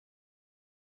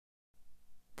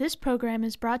This program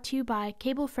is brought to you by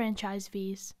cable franchise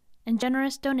fees and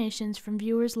generous donations from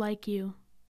viewers like you.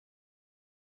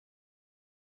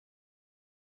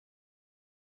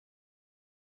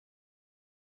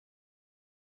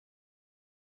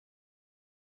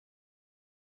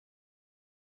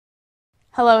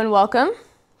 Hello and welcome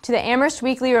to the Amherst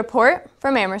Weekly Report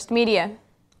from Amherst Media.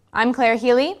 I'm Claire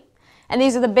Healy, and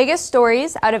these are the biggest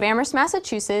stories out of Amherst,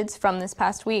 Massachusetts from this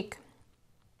past week.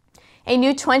 A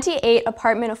new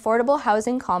 28-apartment affordable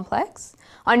housing complex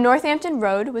on Northampton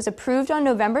Road was approved on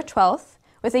November 12th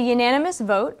with a unanimous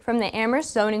vote from the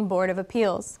Amherst Zoning Board of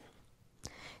Appeals.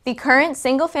 The current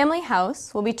single-family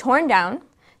house will be torn down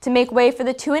to make way for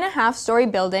the 2.5-story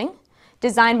building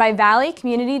designed by Valley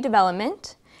Community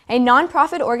Development, a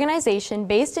nonprofit organization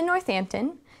based in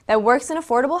Northampton that works in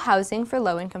affordable housing for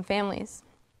low-income families.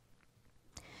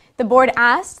 The board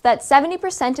asked that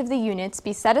 70% of the units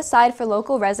be set aside for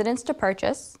local residents to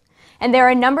purchase, and there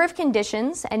are a number of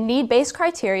conditions and need-based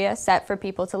criteria set for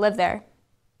people to live there.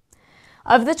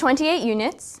 Of the 28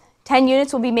 units, 10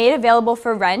 units will be made available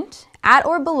for rent at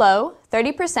or below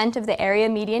 30% of the area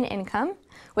median income,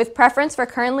 with preference for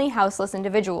currently houseless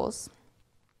individuals.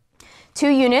 2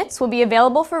 units will be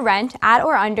available for rent at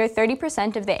or under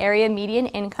 30% of the area median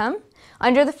income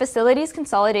under the Facilities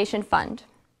Consolidation Fund.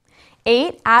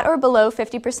 8 at or below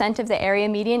 50% of the area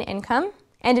median income,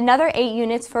 and another 8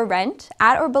 units for rent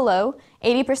at or below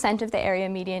 80% of the area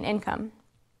median income.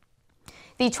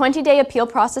 The 20-day appeal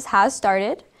process has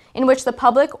started, in which the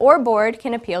public or board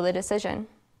can appeal the decision.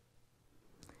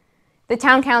 The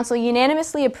Town Council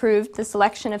unanimously approved the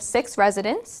selection of 6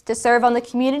 residents to serve on the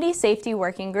Community Safety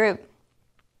Working Group.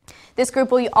 This group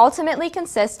will ultimately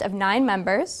consist of 9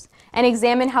 members and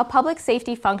examine how public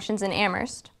safety functions in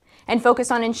Amherst, and focus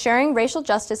on ensuring racial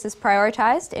justice is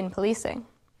prioritized in policing.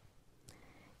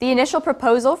 The initial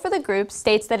proposal for the group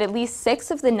states that at least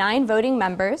 6 of the 9 voting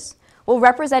members will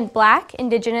represent Black,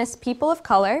 Indigenous, people of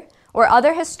color, or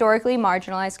other historically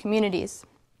marginalized communities.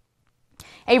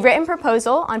 A written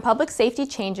proposal on public safety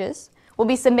changes will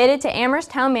be submitted to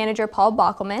Amherst Town Manager Paul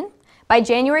Bockelman by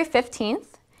January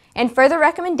 15th, and further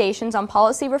recommendations on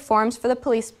policy reforms for the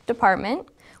police department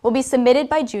will be submitted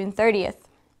by June 30th.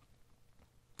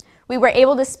 We were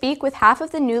able to speak with half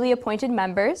of the newly appointed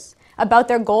members about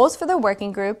their goals for the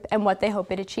working group and what they hope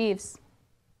it achieves.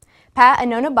 Pat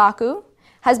Anonabaku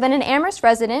has been an Amherst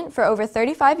resident for over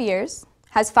 35 years,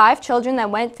 has 5 children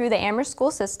that went through the Amherst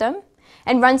school system,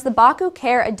 and runs the Baku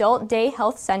Care Adult Day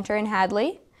Health Center in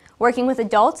Hadley, working with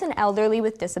adults and elderly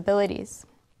with disabilities.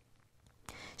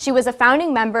 She was a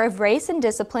founding member of Race and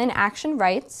Discipline Action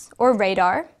Rights, or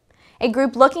RADAR, a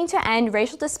group looking to end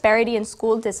racial disparity in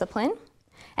school discipline,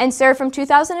 and served from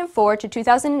 2004 to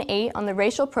 2008 on the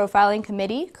Racial Profiling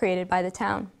Committee created by the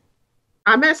town.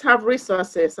 Amherst have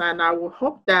resources, and I will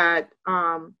hope that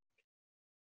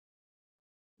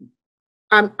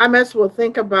Amherst will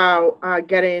think about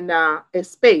getting a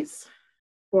space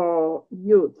for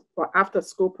youth for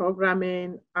after-school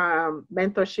programming,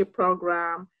 mentorship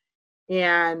program,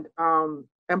 and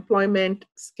employment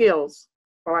skills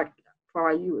for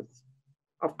our youth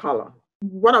of color.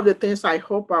 One of the things I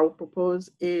hope I will propose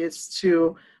is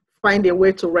to find a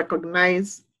way to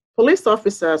recognize police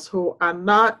officers who are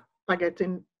not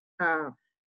targeting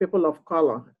people of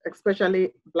color,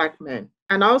 especially Black men.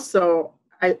 And also,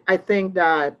 I think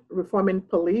that reforming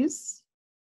police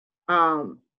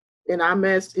in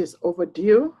Amherst is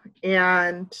overdue,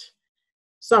 and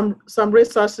some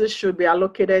resources should be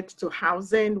allocated to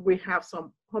housing. We have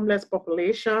some homeless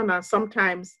population, and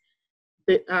sometimes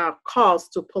the calls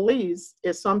to police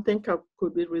is something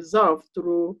could be resolved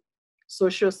through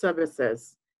social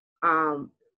services.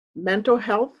 Mental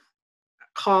health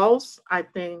calls, I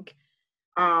think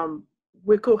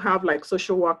we could have like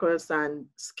social workers and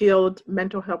skilled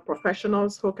mental health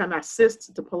professionals who can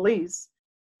assist the police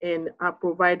in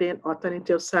providing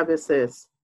alternative services,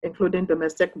 including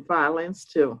domestic violence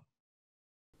too.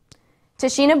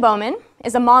 Tashina Bowman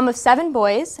is a mom of 7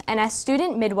 boys and a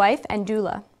student midwife and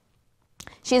doula.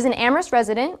 She is an Amherst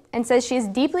resident and says she is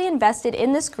deeply invested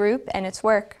in this group and its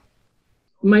work.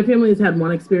 My family has had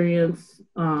one experience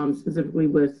specifically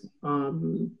with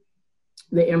the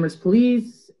Amherst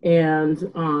police, and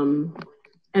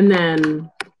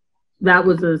then that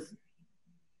was a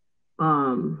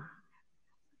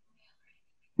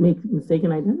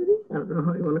mistaken identity. I don't know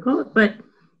how you want to call it, but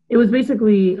it was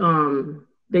basically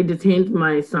they detained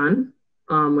my son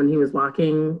when he was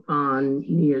walking on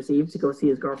New Year's Eve to go see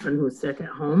his girlfriend who was sick at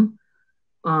home.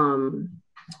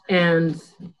 And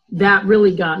that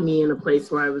really got me in a place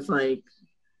where I was like,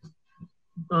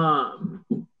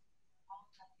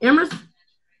 Amherst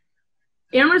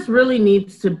Amherst really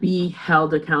needs to be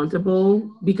held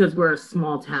accountable because we're a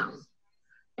small town.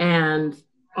 And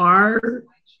our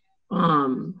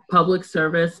public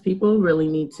service people really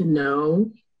need to know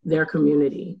their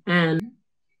community. And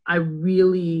I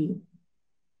really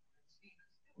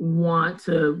want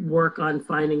to work on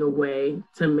finding a way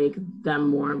to make them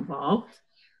more involved.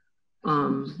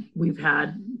 We've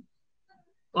had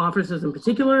officers in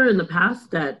particular in the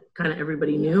past that kind of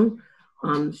everybody knew,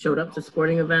 showed up to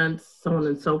sporting events, so on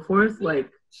and so forth. Like,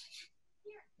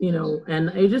 you know, and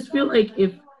I just feel like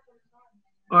if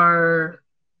our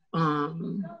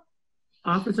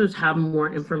officers have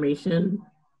more information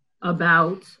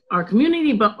about our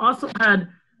community, but also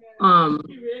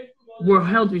were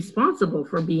held responsible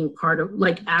for being part of,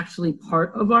 like, actually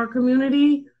part of our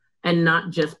community and not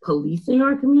just policing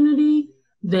our community,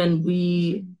 then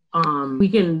we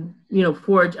can, you know,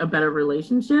 forge a better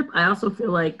relationship. I also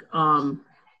feel like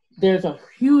there's a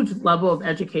huge level of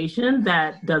education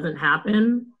that doesn't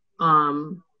happen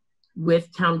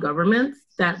with town governments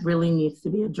that really needs to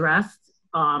be addressed.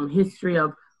 History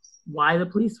of why the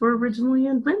police were originally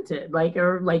invented, like,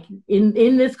 or like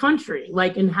in this country,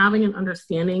 like, in having an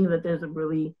understanding that there's a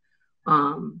really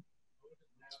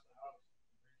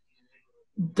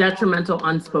detrimental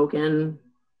unspoken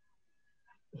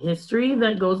history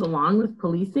that goes along with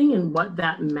policing and what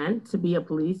that meant to be a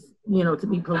police, you know, to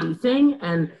be policing,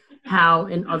 and how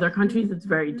in other countries it's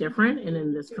very different, and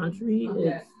in this country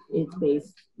it's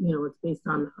based, you know, it's based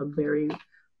on a very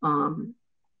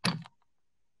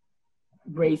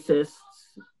racist,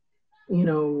 you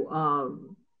know,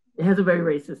 it has a very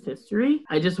racist history.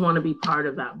 I just want to be part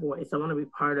of that voice. I want to be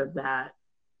part of that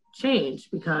change,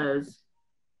 because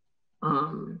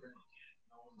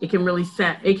it can really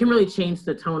change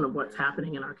the tone of what's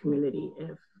happening in our community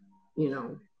if, you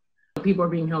know, people are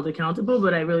being held accountable.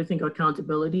 But I really think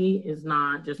accountability is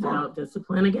not just about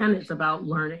discipline again. It's about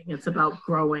learning. It's about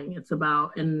growing. It's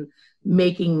about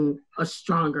making a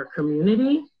stronger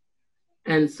community.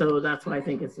 And so that's why I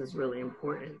think this is really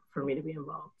important for me to be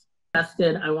involved.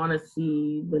 I want to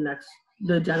see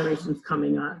the generations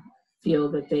coming up feel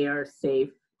that they are safe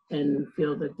and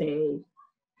feel that they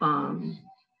are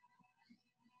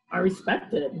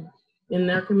respected in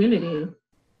their community.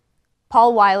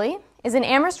 Paul Wiley is an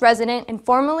Amherst resident and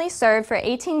formerly served for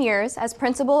 18 years as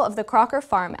principal of the Crocker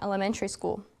Farm Elementary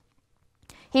School.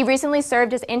 He recently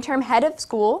served as interim head of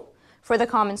school for the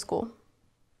Common School.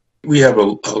 We have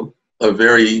a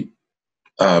very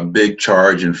big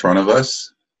charge in front of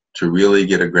us to really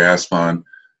get a grasp on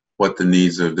what the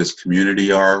needs of this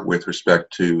community are with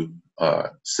respect to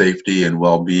safety and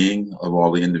well-being of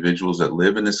all the individuals that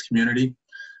live in this community,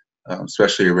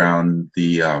 especially around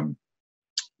the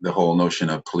whole notion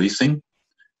of policing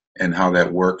and how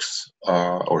that works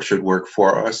or should work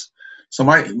for us. So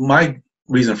my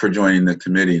reason for joining the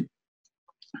committee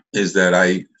is that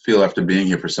I feel, after being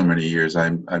here for so many years,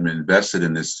 I'm invested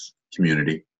in this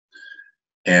community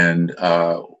and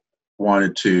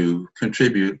wanted to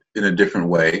contribute in a different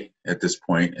way at this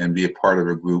point and be a part of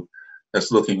a group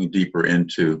that's looking deeper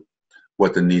into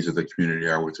what the needs of the community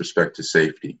are with respect to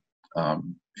safety.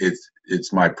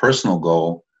 It's my personal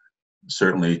goal,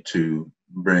 certainly, to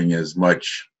bring as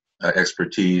much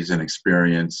expertise and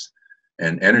experience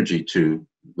and energy to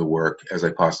the work as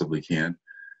I possibly can.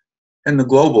 And the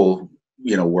global,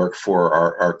 you know, work for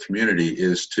our community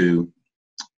is to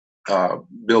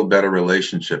build better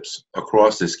relationships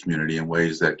across this community in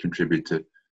ways that contribute to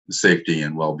the safety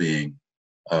and well-being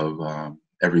of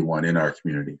everyone in our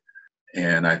community.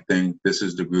 And I think this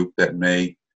is the group that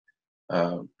may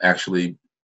actually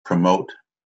promote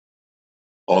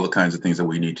all the kinds of things that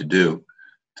we need to do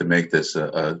to make this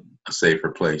a safer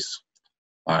place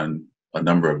on a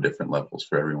number of different levels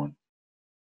for everyone.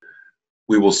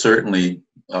 We will certainly,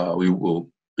 we will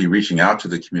be reaching out to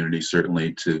the community,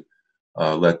 certainly, to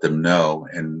let them know,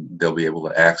 and they'll be able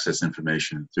to access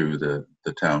information through the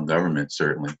town government,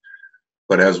 certainly.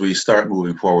 But as we start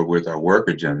moving forward with our work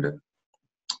agenda,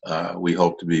 we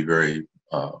hope to be very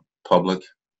public,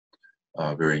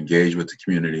 very engaged with the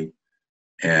community,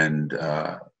 and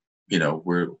you know,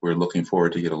 we're looking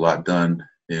forward to get a lot done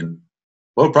in,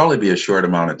 well, it'll probably be a short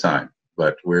amount of time,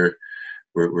 but we're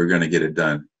going to get it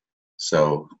done.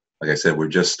 So, like I said, we're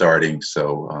just starting,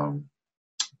 so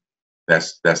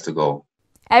that's the goal.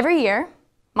 Every year,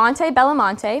 Monte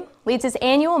Bellamonte leads his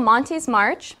annual Monte's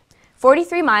March,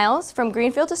 43 miles from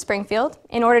Greenfield to Springfield,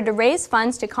 in order to raise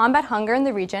funds to combat hunger in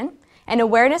the region and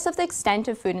awareness of the extent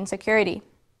of food insecurity.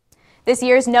 This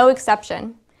year is no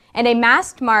exception, and a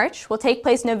masked march will take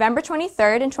place November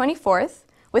 23rd and 24th,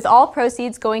 with all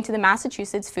proceeds going to the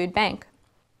Massachusetts Food Bank.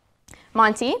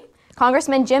 Monte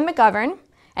Congressman Jim McGovern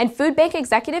and Food Bank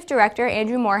Executive Director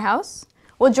Andrew Morehouse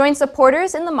will join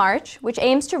supporters in the march, which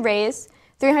aims to raise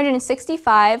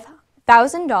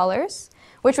 $365,000,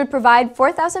 which would provide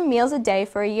 4,000 meals a day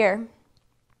for a year.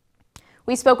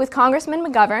 We spoke with Congressman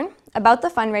McGovern about the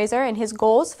fundraiser and his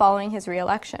goals following his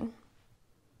re-election.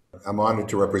 I'm honored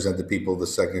to represent the people of the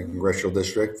 2nd Congressional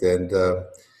District, and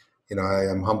I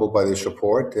am humbled by their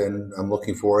support, and I'm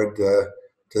looking forward to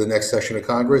the next session of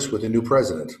Congress with a new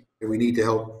president. We need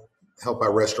to help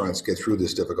our restaurants get through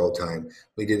this difficult time.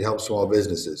 We need to help small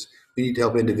businesses. We need to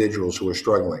help individuals who are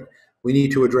struggling. We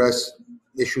need to address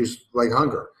issues like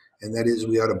hunger, and that is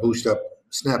we ought to boost up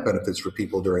SNAP benefits for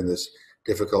people during this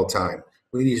difficult time.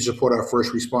 We need to support our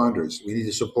first responders. We need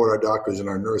to support our doctors and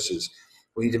our nurses.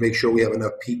 We need to make sure we have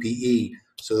enough PPE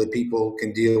so that people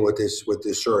can deal with this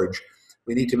surge.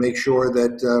 We need to make sure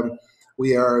that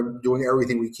we are doing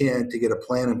everything we can to get a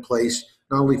plan in place,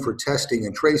 not only for testing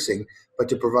and tracing, but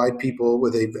to provide people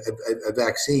with a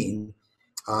vaccine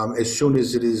as soon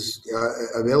as it is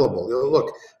available.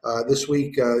 Look, this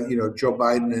week, Joe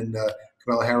Biden and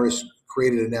Kamala Harris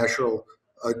created a national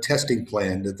testing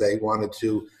plan that they wanted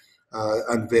to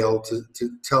unveil to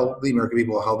tell the American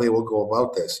people how they will go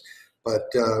about this.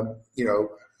 But,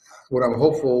 what I'm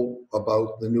hopeful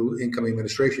about the new incoming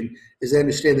administration is they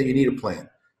understand that you need a plan,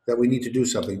 that we need to do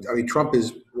something. I mean, Trump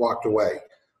has walked away.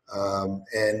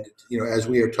 As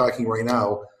we are talking right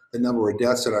now, the number of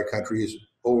deaths in our country is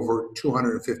over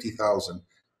 250,000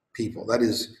 people. That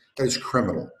is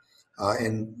criminal.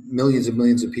 And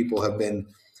millions of people have been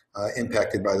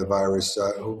impacted by the virus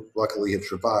who luckily have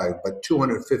survived. But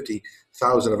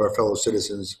 250,000 of our fellow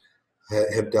citizens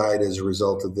have died as a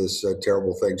result of this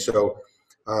terrible thing. So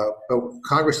but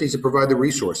Congress needs to provide the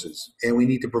resources, and we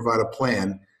need to provide a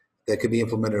plan that can be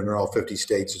implemented in all 50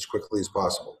 states as quickly as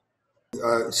possible.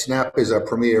 SNAP is our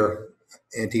premier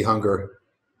anti-hunger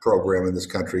program in this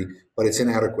country, but it's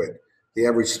inadequate. The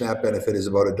average SNAP benefit is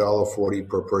about $1.40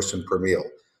 per person per meal.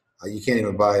 You can't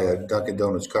even buy a Dunkin'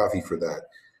 Donuts coffee for that.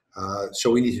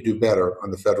 So we need to do better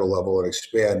on the federal level and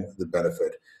expand the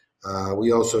benefit.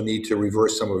 We also need to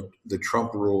reverse some of the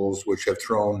Trump rules, which have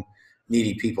thrown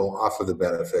needy people off of the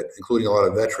benefit, including a lot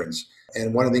of veterans.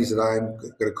 And one of the things that I'm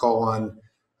going to call on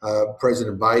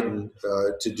President Biden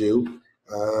to do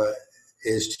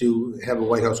is to have a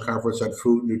White House conference on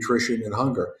food, nutrition, and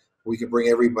hunger. We can bring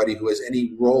everybody who has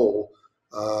any role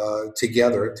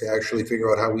together to actually figure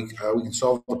out how we can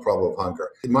solve the problem of hunger.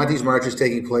 Monty's March is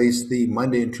taking place the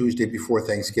Monday and Tuesday before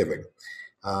Thanksgiving.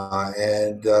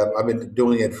 And I've been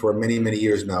doing it for many, many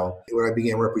years now. When I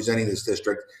began representing this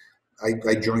district,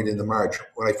 I joined in the march.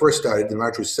 When I first started, the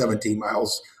march was 17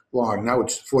 miles long. Now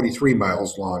it's 43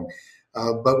 miles long.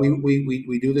 But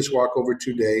we do this walk over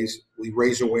 2 days. We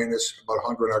raise awareness about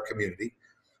hunger in our community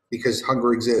because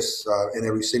hunger exists in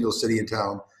every single city and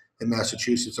town in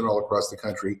Massachusetts and all across the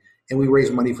country. And we raise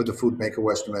money for the Food Bank of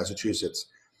Western Massachusetts.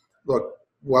 Look,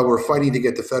 while we're fighting to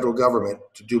get the federal government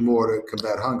to do more to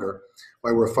combat hunger,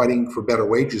 while we're fighting for better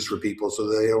wages for people so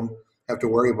they don't have to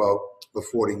worry about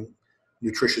affording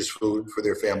nutritious food for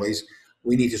their families,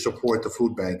 we need to support the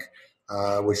food bank,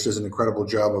 which does an incredible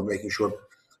job of making sure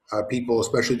people,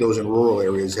 especially those in rural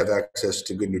areas, have access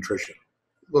to good nutrition.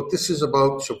 Look, this is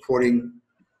about supporting,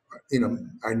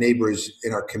 our neighbors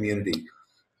in our community.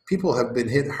 People have been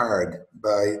hit hard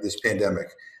by this pandemic.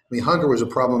 I mean, hunger was a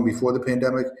problem before the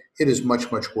pandemic. It is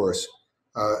much, much worse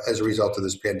as a result of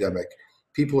this pandemic.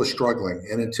 People are struggling,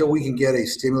 and until we can get a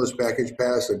stimulus package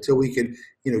passed, until we can,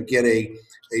 get a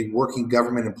working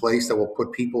government in place that will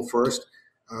put people first,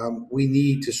 we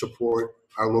need to support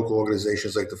our local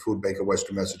organizations like the Food Bank of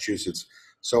Western Massachusetts.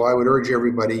 So I would urge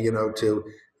everybody, to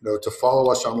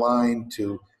follow us online,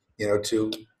 to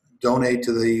donate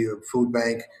to the food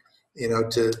bank,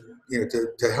 to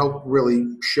help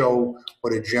really show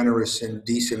what a generous and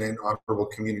decent and honorable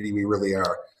community we really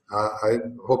are. I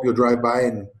hope you'll drive by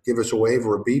and give us a wave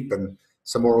or a beep and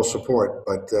some moral support.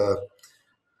 But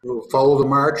follow the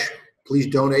march. Please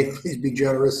donate. Please be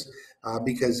generous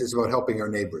because it's about helping our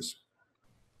neighbors.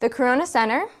 The Karuna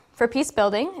Center for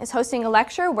Peacebuilding is hosting a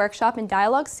lecture, workshop, and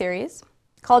dialogue series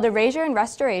called Erasure and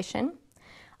Restoration,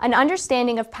 an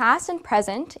understanding of past and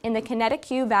present in the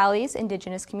Connecticut Valley's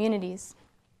Indigenous communities.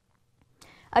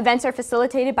 Events are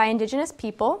facilitated by Indigenous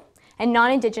people and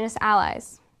non-Indigenous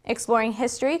allies, exploring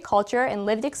history, culture, and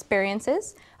lived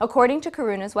experiences according to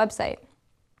Karuna's website.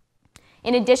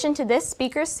 In addition to this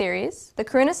speaker series, the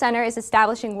Karuna Center is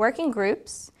establishing working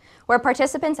groups where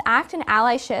participants act in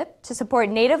allyship to support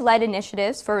Native-led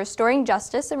initiatives for restoring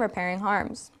justice and repairing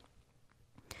harms.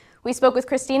 We spoke with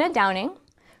Christina Downing,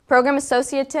 Program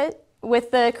Associate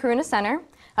with the Karuna Center,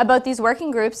 about these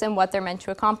working groups and what they're meant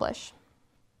to accomplish.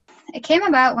 It came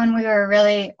about when we were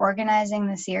really organizing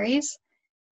the series.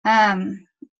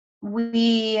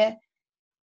 We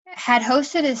had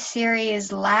hosted a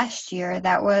series last year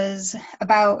that was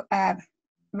about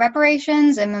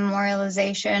reparations and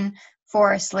memorialization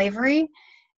for slavery.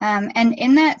 And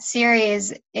in that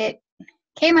series, it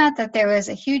came out that there was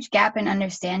a huge gap in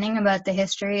understanding about the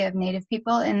history of Native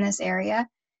people in this area,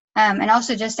 and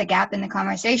also just a gap in the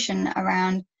conversation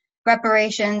around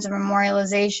reparations or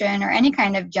memorialization or any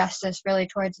kind of justice really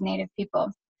towards Native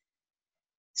people.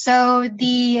 So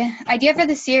the idea for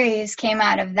the series came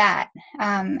out of that.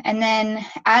 And then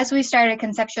as we started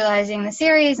conceptualizing the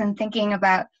series and thinking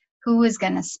about who was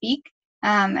going to speak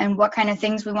and what kind of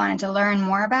things we wanted to learn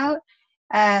more about,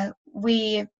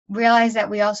 we realized that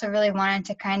we also really wanted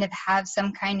to kind of have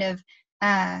some kind of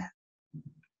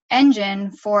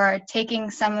engine for taking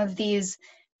some of these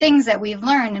things that we've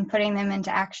learned and putting them into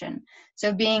action.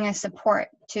 So being a support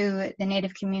to the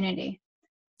Native community.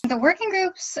 The working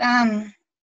groups,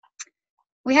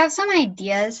 we have some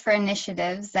ideas for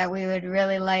initiatives that we would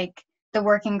really like the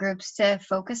working groups to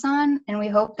focus on, and we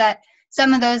hope that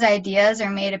some of those ideas are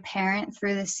made apparent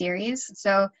through the series.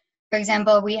 So, for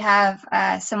example, we have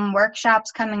some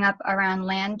workshops coming up around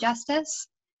land justice,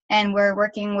 and we're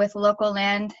working with local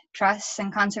land trusts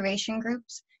and conservation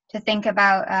groups to think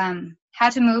about how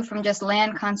to move from just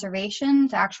land conservation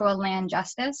to actual land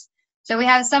justice. So we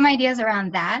have some ideas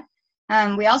around that.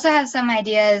 We also have some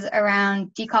ideas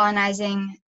around decolonizing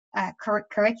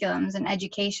curriculums and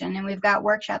education, and we've got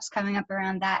workshops coming up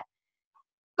around that.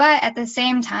 But at the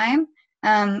same time,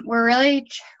 we're really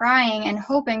trying and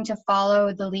hoping to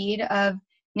follow the lead of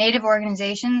Native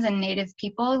organizations and Native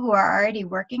people who are already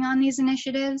working on these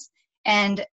initiatives.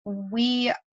 And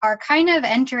we are kind of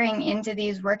entering into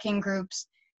these working groups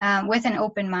with an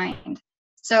open mind.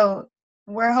 So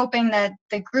we're hoping that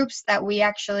the groups that we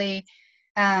actually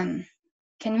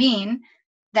convene,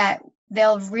 that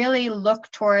they'll really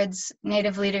look towards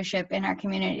Native leadership in our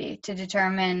community to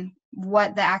determine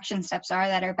what the action steps are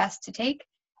that are best to take.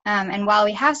 And while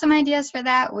we have some ideas for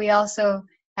that, we also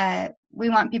we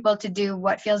want people to do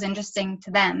what feels interesting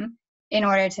to them in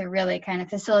order to really kind of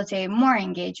facilitate more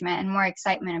engagement and more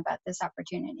excitement about this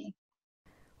opportunity.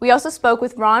 We also spoke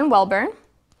with Ron Welburn,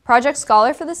 project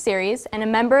scholar for the series and a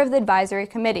member of the advisory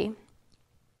committee.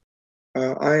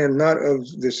 I am not of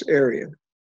this area,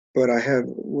 but I have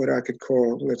what I could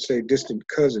call, let's say, distant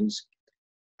cousins.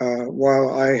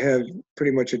 While I have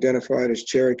pretty much identified as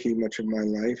Cherokee much of my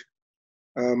life,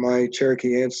 my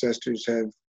Cherokee ancestors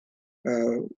have,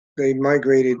 they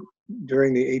migrated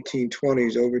during the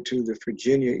 1820s over to the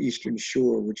Virginia Eastern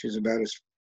Shore, which is about as,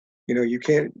 you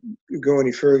can't go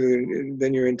any further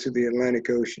than you're into the Atlantic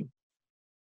Ocean.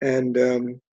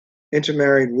 And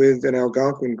intermarried with an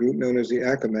Algonquin group known as the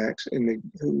Accomacs,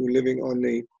 who were living on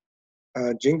the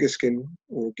Jingiskin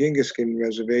or Gingiskin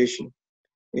Reservation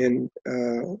in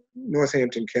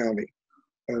Northampton County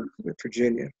of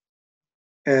Virginia.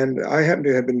 And I happen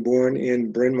to have been born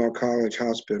in Bryn Mawr College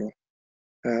Hospital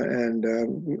and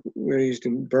raised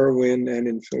in Berwyn and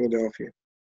in Philadelphia.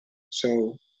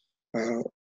 So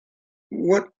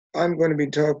what I'm going to be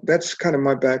talking, that's kind of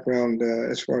my background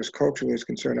as far as culturally is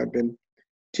concerned. I've been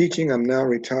teaching. I'm now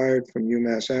retired from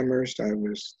UMass Amherst. I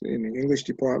was in the English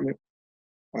department.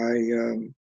 I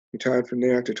retired from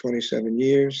there after 27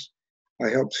 years. I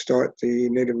helped start the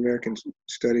Native American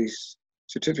Studies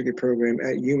certificate program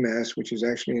at UMass, which is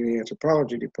actually in the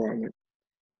anthropology department.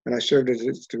 And I served as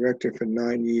its director for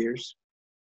 9 years.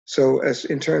 So as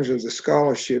in terms of the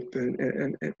scholarship and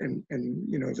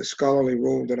the scholarly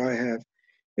role that I have,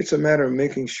 it's a matter of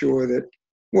making sure that,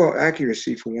 well,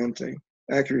 accuracy for one thing,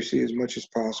 accuracy as much as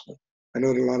possible. I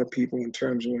know that a lot of people, in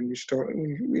terms of when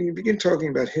you begin talking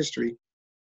about history,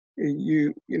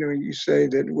 you say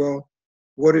that, well,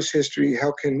 what is history?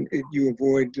 How can you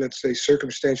avoid, let's say,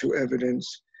 circumstantial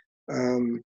evidence,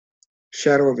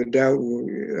 shadow of a doubt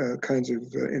kinds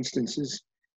of instances?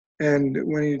 And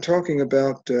when you're talking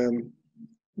about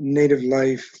Native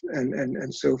life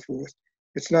and so forth,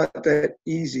 it's not that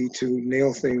easy to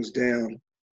nail things down.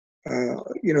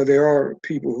 There are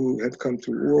people who have come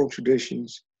through oral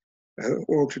traditions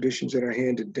that are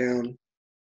handed down,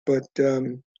 but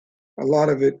a lot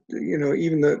of it,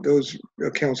 even those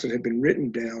accounts that have been written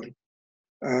down,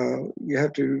 you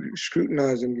have to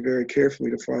scrutinize them very carefully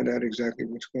to find out exactly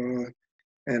what's going on.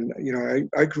 And,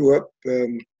 I grew up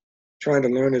trying to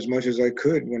learn as much as I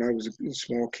could when I was a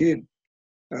small kid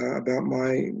about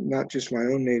not just my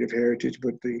own Native heritage,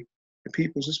 but the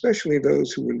peoples, especially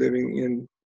those who were living in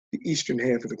the eastern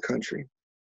half of the country.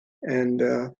 And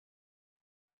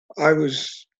I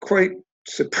was quite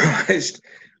surprised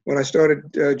when I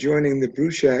started joining the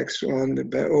brew shacks on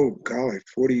the, oh golly,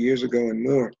 40 years ago and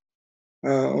more,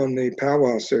 on the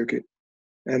powwow circuit.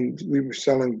 And we were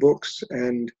selling books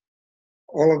and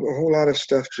a whole lot of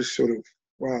stuff just sort of,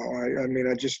 wow. I mean,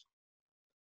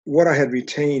 what I had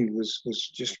retained was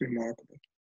just remarkable.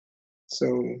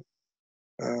 So,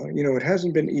 it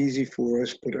hasn't been easy for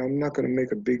us, but I'm not going to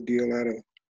make a big deal out of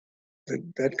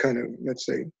that kind of, let's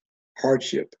say,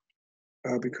 hardship,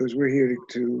 because we're here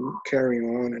to carry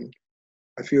on. And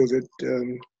I feel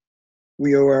that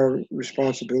we owe our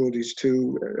responsibilities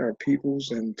to our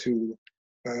peoples and to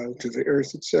the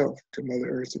earth itself, to Mother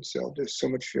Earth itself. There's so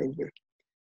much filled with.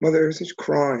 Mother Earth is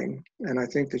crying, and I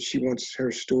think that she wants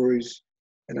her stories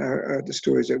and the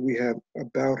stories that we have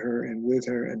about her and with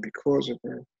her and because of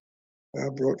her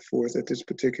brought forth at this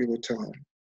particular time.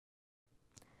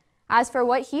 As for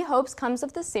what he hopes comes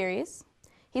of the series,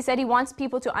 he said he wants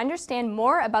people to understand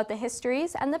more about the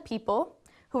histories and the people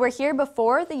who were here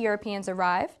before the Europeans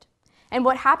arrived, and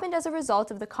what happened as a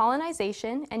result of the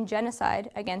colonization and genocide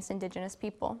against indigenous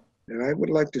people. And I would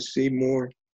like to see more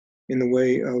in the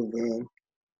way of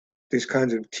these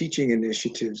kinds of teaching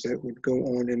initiatives that would go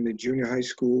on in the junior high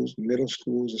schools, middle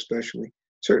schools especially,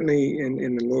 certainly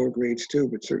in the lower grades too,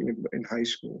 but certainly in high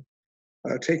school.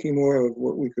 Taking more of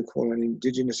what we could call an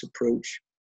indigenous approach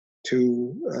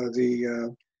to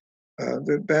the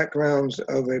backgrounds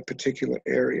of a particular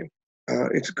area.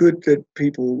 It's good that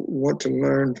people want to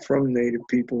learn from Native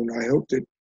people, and I hope that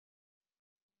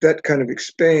that kind of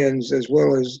expands, as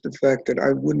well as the fact that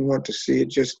I wouldn't want to see it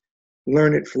just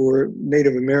learn it for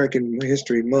Native American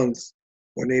History Month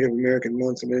or Native American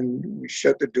Month, and then we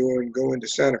shut the door and go into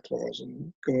Santa Claus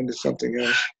and go into something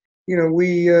else.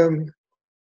 We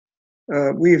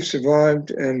have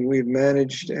survived and we've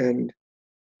managed, and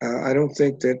I don't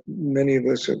think that many of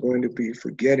us are going to be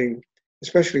forgetting,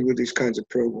 especially with these kinds of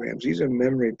programs. These are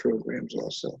memory programs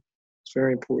also. It's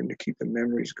very important to keep the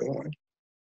memories going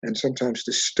and sometimes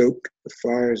to stoke the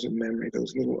fires of memory,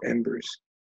 those little embers,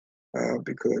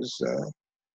 because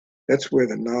that's where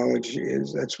the knowledge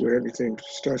is. That's where everything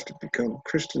starts to become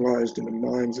crystallized in the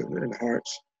minds and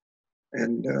hearts.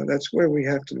 And that's where we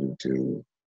have to,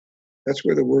 that's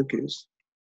where the work is.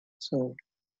 So,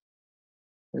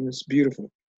 and it's beautiful.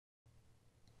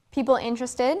 People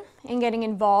interested in getting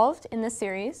involved in this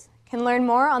series can learn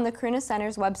more on the Karuna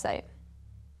Center's website.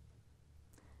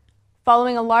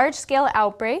 Following a large-scale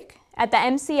outbreak at the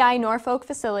MCI Norfolk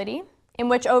facility, in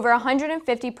which over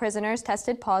 150 prisoners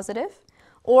tested positive,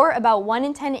 or about 1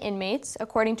 in 10 inmates,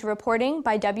 according to reporting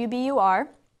by WBUR,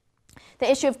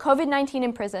 the issue of COVID-19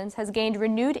 in prisons has gained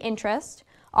renewed interest,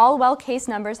 all while case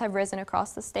numbers have risen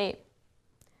across the state.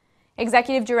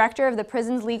 Executive Director of the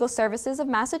Prisons Legal Services of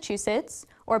Massachusetts,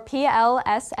 or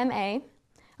PLSMA,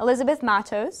 Elizabeth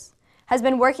Matos, has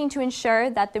been working to ensure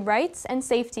that the rights and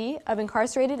safety of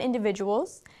incarcerated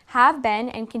individuals have been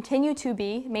and continue to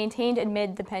be maintained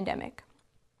amid the pandemic.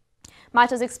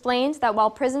 Matos explained that while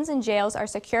prisons and jails are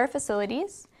secure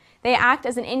facilities, they act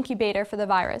as an incubator for the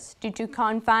virus due to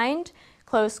confined,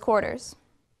 close quarters.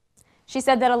 She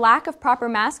said that a lack of proper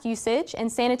mask usage and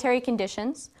sanitary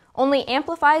conditions only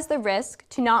amplifies the risk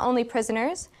to not only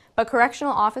prisoners, but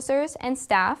correctional officers and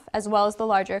staff, as well as the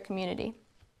larger community.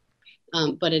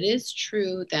 But it is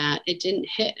true that it didn't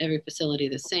hit every facility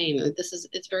the same.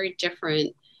 It's very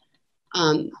different.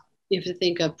 You have to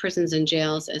think of prisons and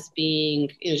jails as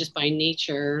being, just by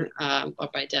nature or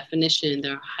by definition,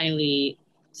 they're highly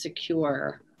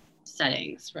secure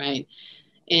settings, right?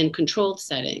 And controlled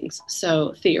settings.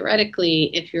 So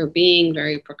theoretically, if you're being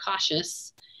very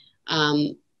precautious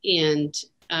and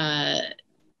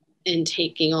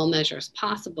taking all measures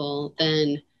possible,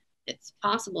 then it's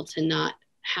possible to not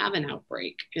have an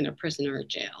outbreak in a prison or a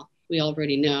jail. We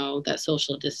already know that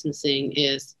social distancing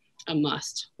is a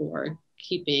must for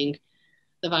keeping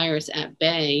the virus at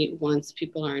bay once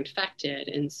people are infected.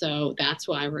 And so that's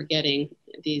why we're getting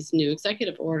these new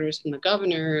executive orders from the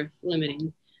governor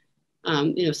limiting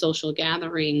social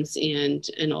gatherings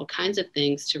and all kinds of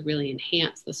things to really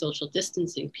enhance the social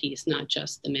distancing piece, not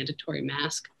just the mandatory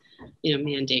mask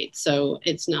mandate. So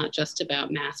it's not just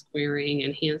about mask wearing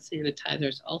and hand sanitizer,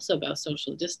 it's also about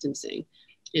social distancing.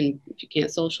 And if you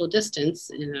can't social distance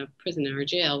in a prison or a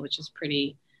jail, which is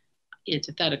pretty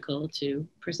antithetical to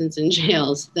prisons and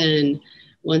jails, then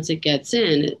once it gets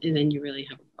in, then you really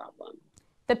have a problem.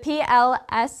 The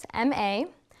PLSMA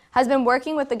has been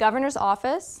working with the governor's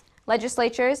office,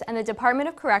 legislatures, and the Department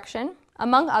of Correction,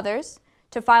 among others,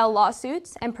 to file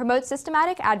lawsuits and promote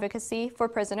systematic advocacy for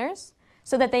prisoners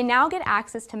so that they now get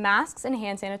access to masks and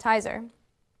hand sanitizer.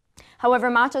 However,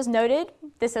 Matos noted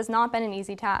this has not been an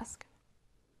easy task.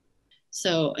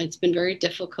 So it's been very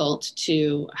difficult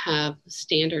to have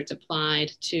standards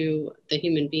applied to the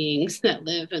human beings that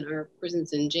live in our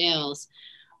prisons and jails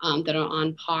that are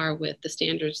on par with the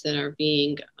standards that are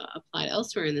being applied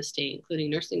elsewhere in the state, including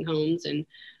nursing homes and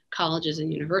colleges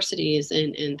and universities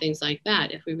and things like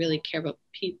that. If we really care about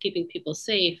keeping people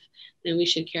safe, then we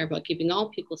should care about keeping all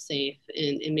people safe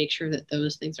and make sure that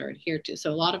those things are adhered to. So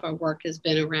a lot of our work has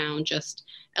been around just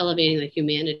elevating the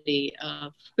humanity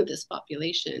of this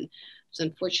population. It's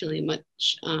unfortunately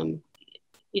much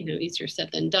easier said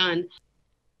than done.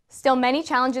 Still, many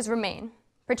challenges remain,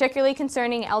 particularly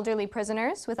concerning elderly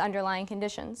prisoners with underlying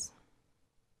conditions.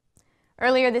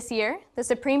 Earlier this year, the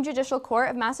Supreme Judicial Court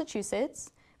of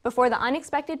Massachusetts, before the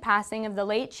unexpected passing of the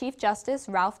late Chief Justice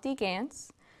Ralph D.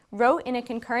 Gantz, wrote in a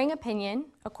concurring opinion,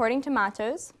 according to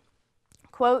Matos,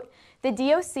 quote, "The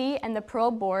DOC and the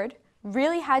Parole Board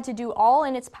really had to do all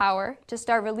in its power to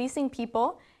start releasing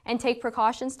people and take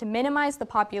precautions to minimize the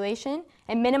population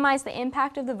and minimize the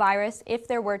impact of the virus if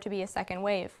there were to be a second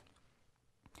wave."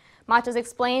 Matos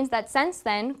explains that since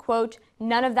then, quote,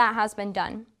 "none of that has been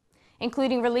done,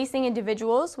 including releasing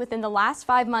individuals within the last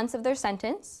 5 months of their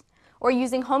sentence, or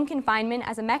using home confinement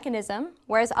as a mechanism,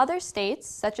 whereas other states,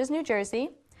 such as New Jersey,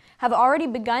 have already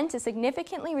begun to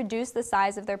significantly reduce the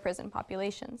size of their prison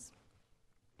populations."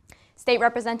 State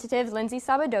Representative Lindsay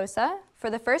Sabadosa, for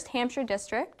the 1st Hampshire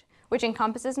District, which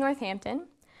encompasses Northampton,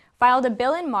 filed a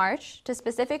bill in March to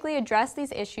specifically address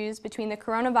these issues between the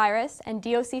coronavirus and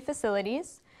DOC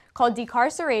facilities called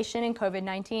decarceration and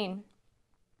COVID-19.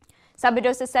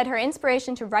 Sabadosa said her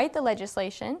inspiration to write the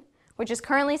legislation, which is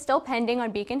currently still pending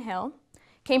on Beacon Hill,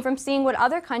 came from seeing what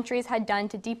other countries had done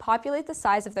to depopulate the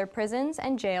size of their prisons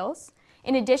and jails,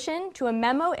 in addition to a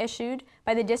memo issued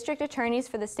by the district attorneys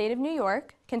for the state of New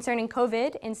York concerning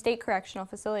COVID in state correctional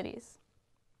facilities.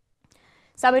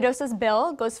 Sabadosa's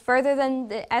bill goes further than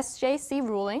the SJC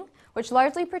ruling, which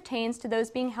largely pertains to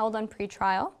those being held on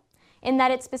pretrial, in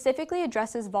that it specifically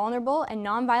addresses vulnerable and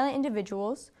nonviolent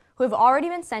individuals who have already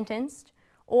been sentenced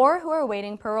or who are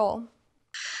awaiting parole.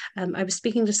 I was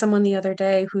speaking to someone the other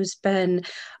day who's been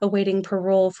awaiting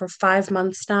parole for 5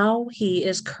 months now. He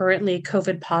is currently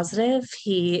COVID positive.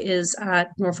 He is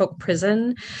at Norfolk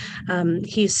Prison.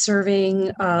 He's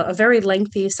serving a very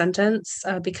lengthy sentence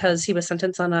because he was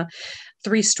sentenced on a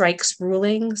 3 strikes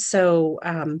ruling. So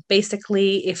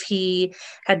basically, if he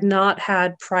had not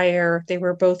had prior, they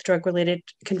were both drug-related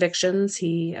convictions.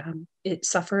 It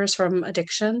suffers from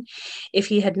addiction. If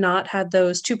he had not had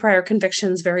those 2 prior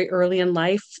convictions very early in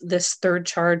life, this 3rd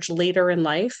charge later in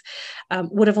life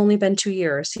would have only been 2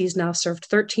 years. He's now served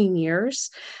 13 years.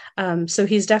 So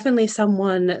he's definitely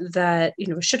someone that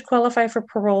should qualify for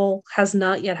parole, has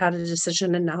not yet had a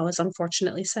decision, and now is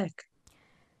unfortunately sick.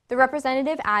 The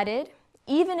representative added,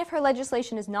 even if her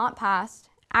legislation is not passed,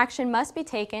 action must be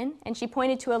taken, and she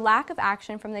pointed to a lack of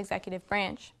action from the executive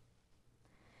branch.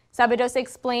 Sabadosa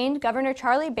explained Governor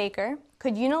Charlie Baker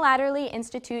could unilaterally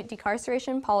institute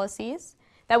decarceration policies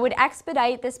that would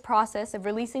expedite this process of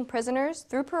releasing prisoners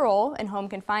through parole and home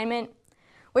confinement,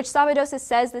 which Sabadosa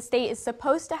says the state is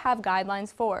supposed to have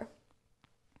guidelines for.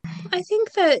 I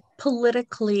think that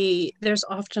politically, there's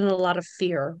often a lot of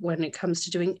fear when it comes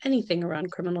to doing anything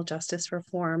around criminal justice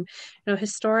reform.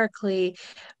 Historically,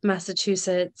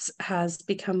 Massachusetts has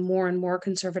become more and more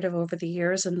conservative over the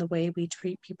years in the way we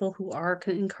treat people who are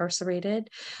incarcerated.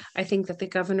 I think that the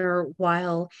governor,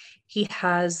 while he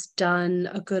has done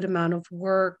a good amount of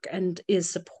work and is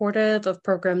supportive of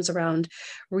programs around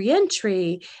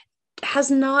reentry,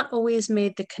 has not always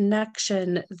made the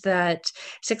connection that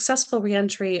successful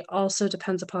reentry also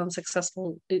depends upon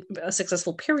a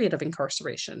successful period of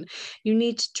incarceration. You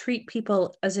need to treat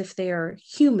people as if they are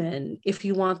human if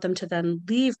you want them to then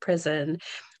leave prison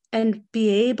and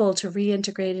be able to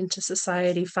reintegrate into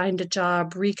society, find a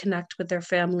job, reconnect with their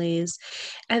families.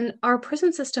 And our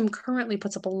prison system currently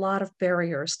puts up a lot of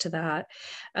barriers to that.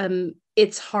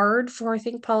 It's hard for, I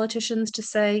think, politicians to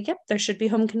say, yep, there should be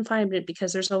home confinement,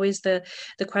 because there's always the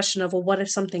question of, well, what if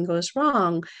something goes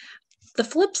wrong? The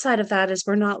flip side of that is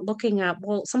we're not looking at,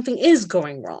 well, something is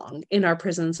going wrong in our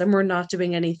prisons, and we're not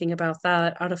doing anything about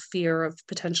that out of fear of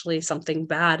potentially something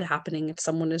bad happening if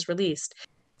someone is released.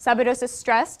 Sabadosa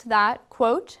stressed that,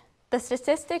 quote, "the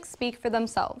statistics speak for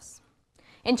themselves.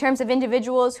 In terms of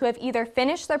individuals who have either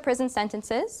finished their prison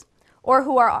sentences or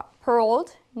who are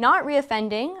paroled, not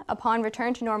reoffending upon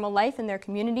return to normal life in their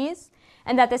communities,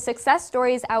 and that the success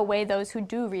stories outweigh those who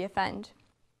do reoffend."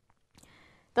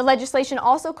 The legislation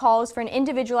also calls for an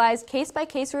individualized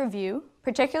case-by-case review,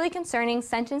 particularly concerning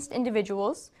sentenced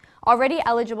individuals already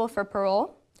eligible for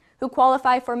parole, who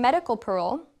qualify for medical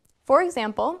parole, for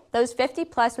example, those 50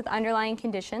 plus with underlying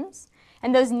conditions,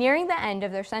 and those nearing the end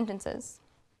of their sentences.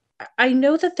 I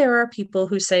know that there are people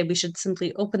who say we should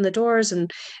simply open the doors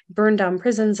and burn down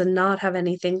prisons and not have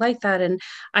anything like that. And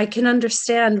I can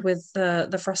understand with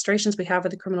the frustrations we have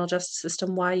with the criminal justice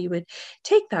system why you would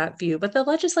take that view. But the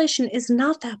legislation is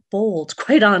not that bold,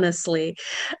 quite honestly.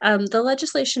 The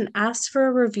legislation asks for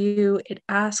a review. It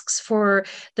asks for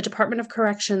the Department of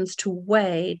Corrections to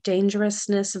weigh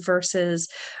dangerousness versus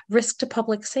risk to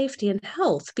public safety and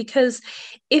health. Because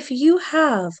if you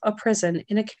have a prison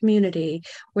in a community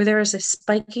where there is a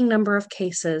spiking number of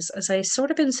cases, as I sort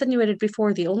of insinuated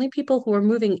before, the only people who are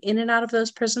moving in and out of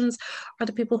those prisons are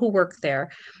the people who work there.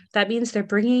 That means they're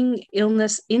bringing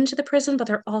illness into the prison, but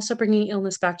they're also bringing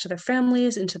illness back to their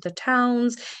families, into the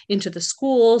towns, into the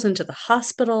schools, into the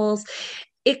hospitals.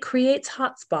 It creates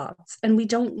hotspots, and we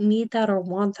don't need that or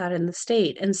want that in the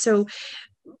state. And so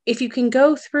if you can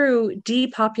go through,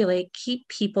 depopulate, keep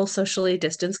people socially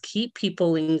distanced, keep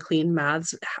people in clean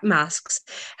masks,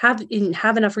 have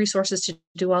enough resources to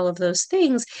do all of those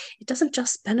things, it doesn't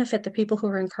just benefit the people who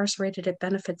are incarcerated, it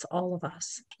benefits all of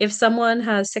us. If someone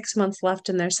has 6 months left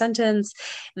in their sentence,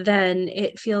 then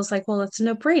it feels like, well, it's a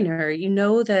no-brainer. You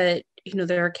know that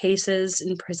there are cases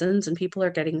in prisons and people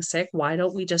are getting sick. Why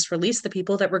don't we just release the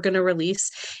people that we're going to release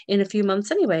in a few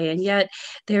months anyway? And yet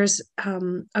there's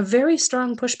a very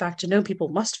strong pushback to know people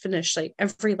must finish like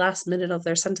every last minute of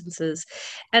their sentences.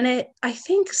 And it, I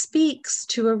think, speaks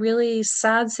to a really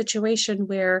sad situation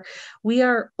where we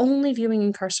are only viewing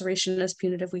incarceration as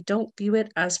punitive. We don't view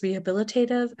it as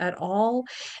rehabilitative at all.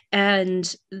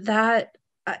 And that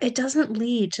it doesn't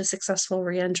lead to successful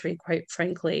reentry, quite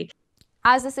frankly.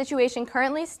 As the situation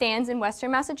currently stands in Western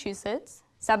Massachusetts,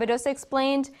 Sabadosa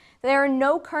explained that there are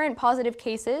no current positive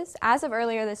cases as of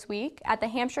earlier this week at the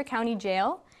Hampshire County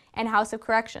Jail and House of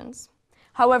Corrections.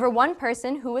 However, one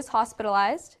person who was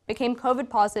hospitalized became COVID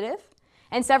positive,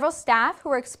 and several staff who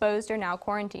were exposed are now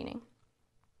quarantining.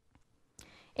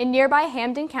 In nearby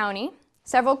Hampden County,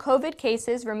 several COVID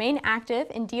cases remain active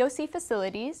in DOC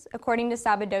facilities, according to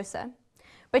Sabadosa.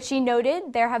 But she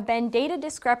noted there have been data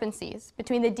discrepancies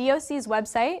between the DOC's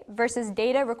website versus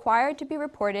data required to be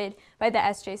reported by the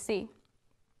SJC.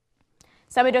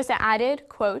 Sabadosa added,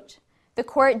 quote, "The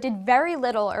court did very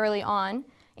little early on.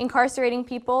 Incarcerating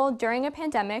people during a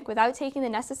pandemic without taking the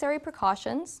necessary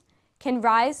precautions can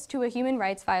rise to a human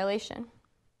rights violation."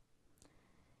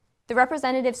 The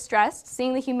representative stressed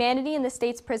seeing the humanity in the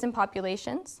state's prison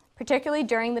populations, particularly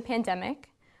during the pandemic,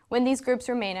 when these groups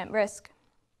remain at risk.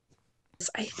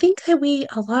 I think that we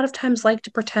a lot of times like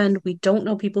to pretend we don't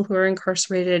know people who are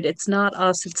incarcerated. It's not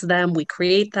us, it's them. We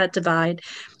create that divide.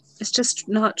 It's just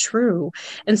not true.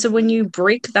 And so when you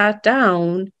break that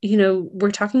down, we're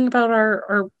talking about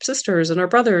our sisters and our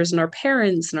brothers and our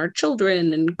parents and our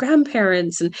children and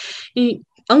grandparents and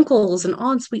uncles and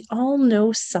aunts. We all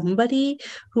know somebody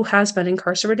who has been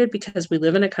incarcerated because we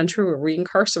live in a country where we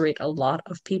incarcerate a lot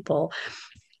of people.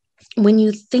 When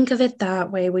you think of it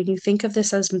that way, when you think of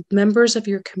this as members of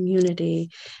your community,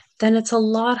 then it's a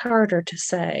lot harder to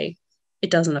say, it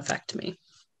doesn't affect me.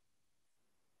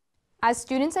 As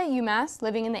students at UMass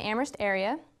living in the Amherst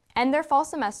area end their fall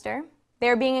semester, they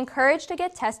are being encouraged to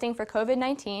get testing for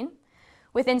COVID-19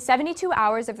 within 72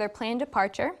 hours of their planned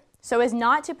departure, so as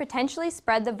not to potentially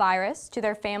spread the virus to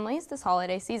their families this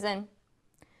holiday season.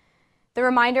 The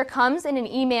reminder comes in an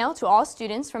email to all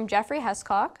students from Jeffrey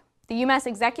Hescock, the UMass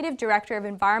Executive Director of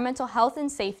Environmental Health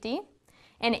and Safety,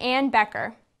 and Ann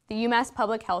Becker, the UMass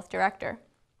Public Health Director.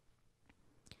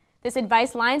 This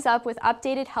advice lines up with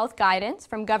updated health guidance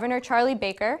from Governor Charlie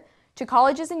Baker to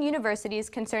colleges and universities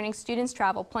concerning students'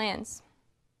 travel plans.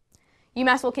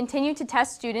 UMass will continue to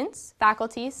test students,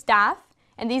 faculty, staff,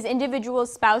 and these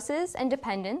individuals' spouses and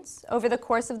dependents over the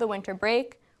course of the winter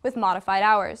break with modified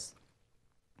hours.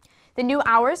 The new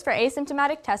hours for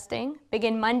asymptomatic testing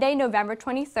begin Monday, November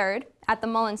 23rd at the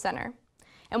Mullen Center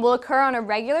and will occur on a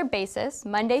regular basis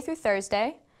Monday through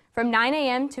Thursday from 9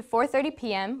 a.m. to 4:30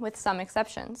 p.m. with some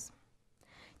exceptions.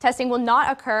 Testing will not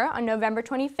occur on November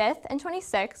 25th and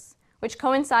 26th, which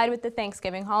coincide with the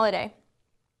Thanksgiving holiday,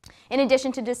 in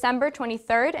addition to December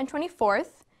 23rd and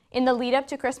 24th in the lead up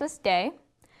to Christmas Day,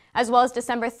 as well as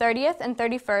December 30th and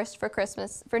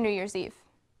 31st for New Year's Eve.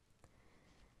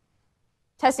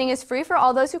 Testing is free for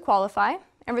all those who qualify,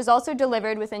 and results are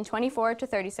delivered within 24 to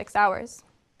 36 hours.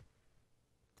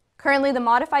 Currently, the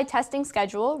modified testing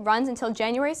schedule runs until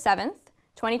January 7th,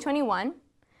 2021,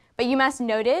 but UMass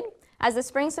noted as the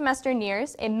spring semester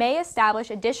nears, it may establish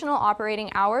additional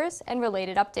operating hours and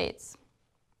related updates.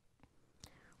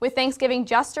 With Thanksgiving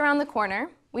just around the corner,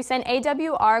 we sent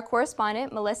AWR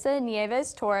correspondent Melissa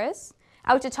Nieves-Torres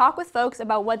out to talk with folks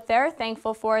about what they're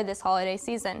thankful for this holiday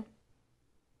season.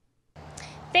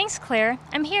 Thanks, Claire.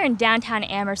 I'm here in downtown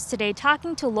Amherst today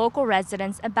talking to local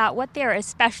residents about what they are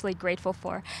especially grateful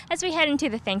for as we head into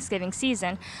the Thanksgiving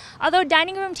season. Although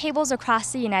dining room tables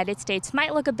across the United States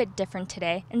might look a bit different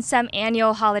today, and some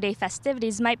annual holiday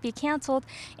festivities might be canceled,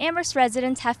 Amherst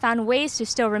residents have found ways to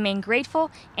still remain grateful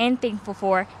and thankful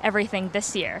for everything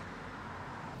this year.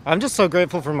 I'm just so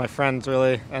grateful for my friends,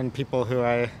 really, and people who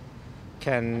I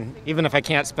can, even if I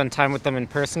can't spend time with them in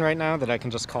person right now, that I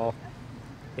can just call.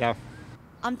 Yeah.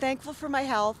 I'm thankful for my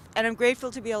health, and I'm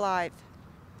grateful to be alive.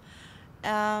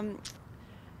 And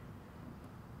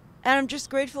I'm just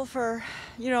grateful for,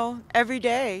 every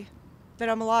day that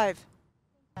I'm alive.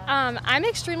 I'm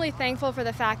extremely thankful for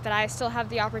the fact that I still have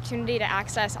the opportunity to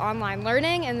access online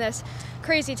learning in this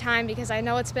crazy time, because I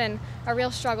know it's been a real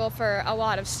struggle for a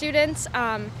lot of students.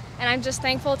 And I'm just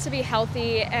thankful to be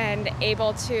healthy and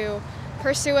able to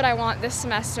pursue what I want this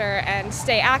semester and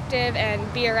stay active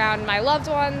and be around my loved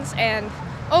ones, and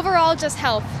overall just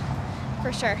health,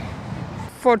 for sure.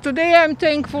 For today, I'm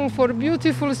thankful for a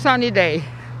beautiful sunny day.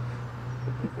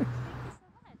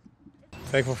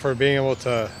 Thankful for being able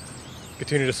to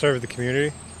continue to serve the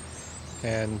community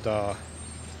and be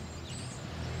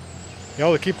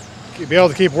able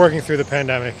to keep working through the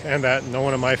pandemic, and that no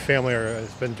one in my family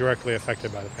has been directly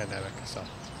affected by the pandemic. So.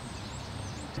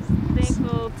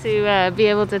 Thankful to be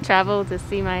able to travel to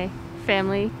see my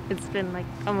family. It's been like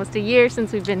almost a year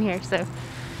since we've been here, so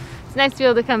it's nice to be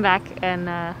able to come back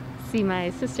and see my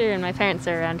sister, and my parents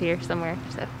are around here somewhere,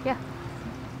 so yeah,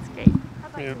 it's great. How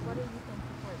about you? What are you thankful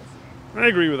for this year? I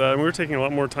agree with that. We're taking a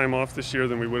lot more time off this year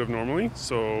than we would have normally,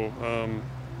 so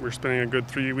we're spending a good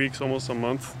 3 weeks, almost a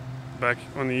month, back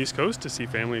on the East Coast to see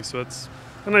family, so that's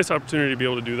a nice opportunity to be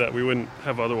able to do that. We wouldn't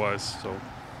have otherwise, so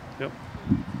yep.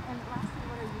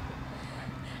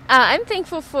 I'm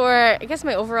thankful for, I guess,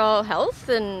 my overall health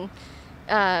and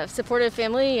supportive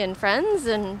family and friends,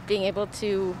 and being able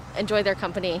to enjoy their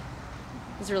company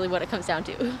is really what it comes down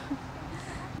to.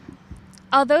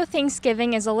 Although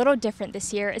Thanksgiving is a little different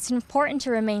this year, it's important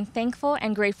to remain thankful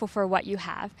and grateful for what you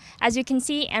have. As you can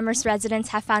see, Amherst residents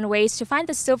have found ways to find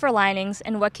the silver linings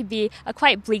in what could be a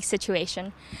quite bleak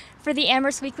situation. For the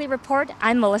Amherst Weekly Report,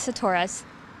 I'm Melissa Torres.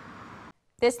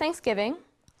 This Thanksgiving,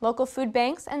 local food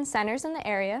banks and centers in the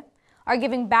area are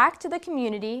giving back to the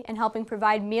community and helping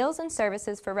provide meals and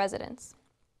services for residents.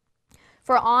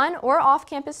 For on or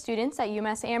off-campus students at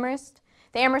UMass Amherst,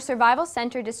 the Amherst Survival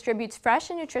Center distributes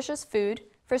fresh and nutritious food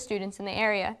for students in the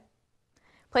area.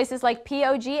 Places like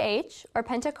POGH, or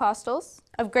Pentecostals,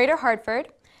 of Greater Hartford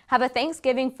have a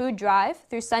Thanksgiving food drive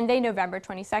through Sunday, November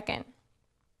 22nd.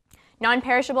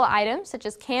 Non-perishable items such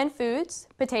as canned foods,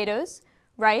 potatoes,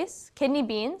 rice, kidney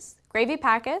beans, gravy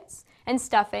packets, and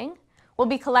stuffing will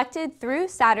be collected through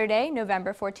Saturday,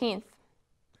 November 14th.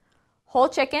 Whole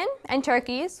chicken and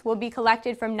turkeys will be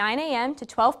collected from 9 a.m. to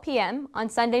 12 p.m. on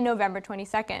Sunday, November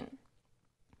 22nd.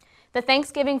 The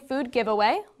Thanksgiving food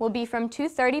giveaway will be from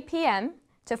 2:30 p.m.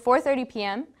 to 4:30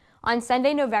 p.m. on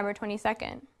Sunday, November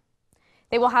 22nd.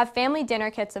 They will have family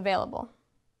dinner kits available.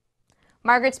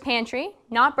 Margaret's Pantry,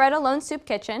 Not Bread Alone Soup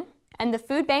Kitchen, and the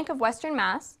Food Bank of Western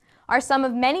Mass are some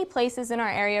of many places in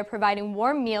our area providing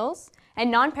warm meals and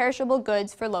non-perishable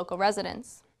goods for local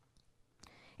residents.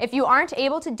 If you aren't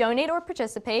able to donate or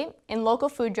participate in local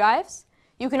food drives,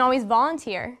 you can always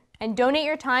volunteer and donate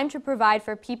your time to provide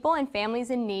for people and families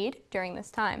in need during this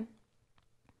time.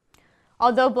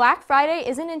 Although Black Friday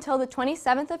isn't until the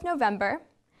 27th of November,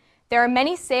 there are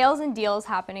many sales and deals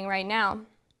happening right now.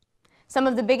 Some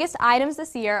of the biggest items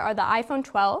this year are the iPhone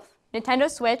 12, Nintendo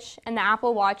Switch, and the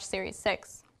Apple Watch Series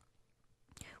 6.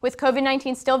 With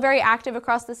COVID-19 still very active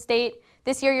across the state,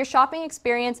 this year your shopping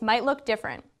experience might look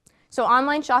different. So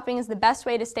online shopping is the best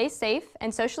way to stay safe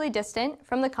and socially distant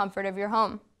from the comfort of your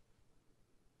home.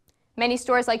 Many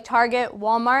stores like Target,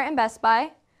 Walmart, and Best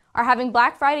Buy are having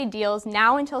Black Friday deals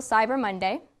now until Cyber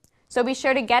Monday, so be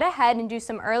sure to get ahead and do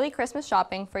some early Christmas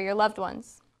shopping for your loved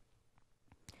ones.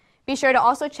 Be sure to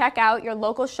also check out your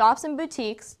local shops and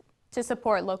boutiques to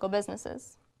support local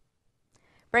businesses.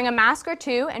 Bring a mask or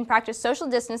two and practice social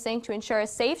distancing to ensure a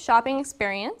safe shopping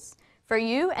experience for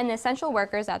you and the essential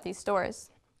workers at these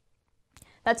stores.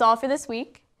 That's all for this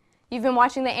week. You've been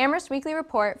watching the Amherst Weekly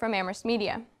Report from Amherst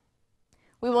Media.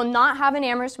 We will not have an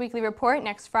Amherst Weekly Report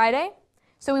next Friday,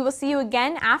 so we will see you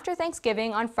again after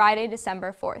Thanksgiving on Friday,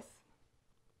 December 4th.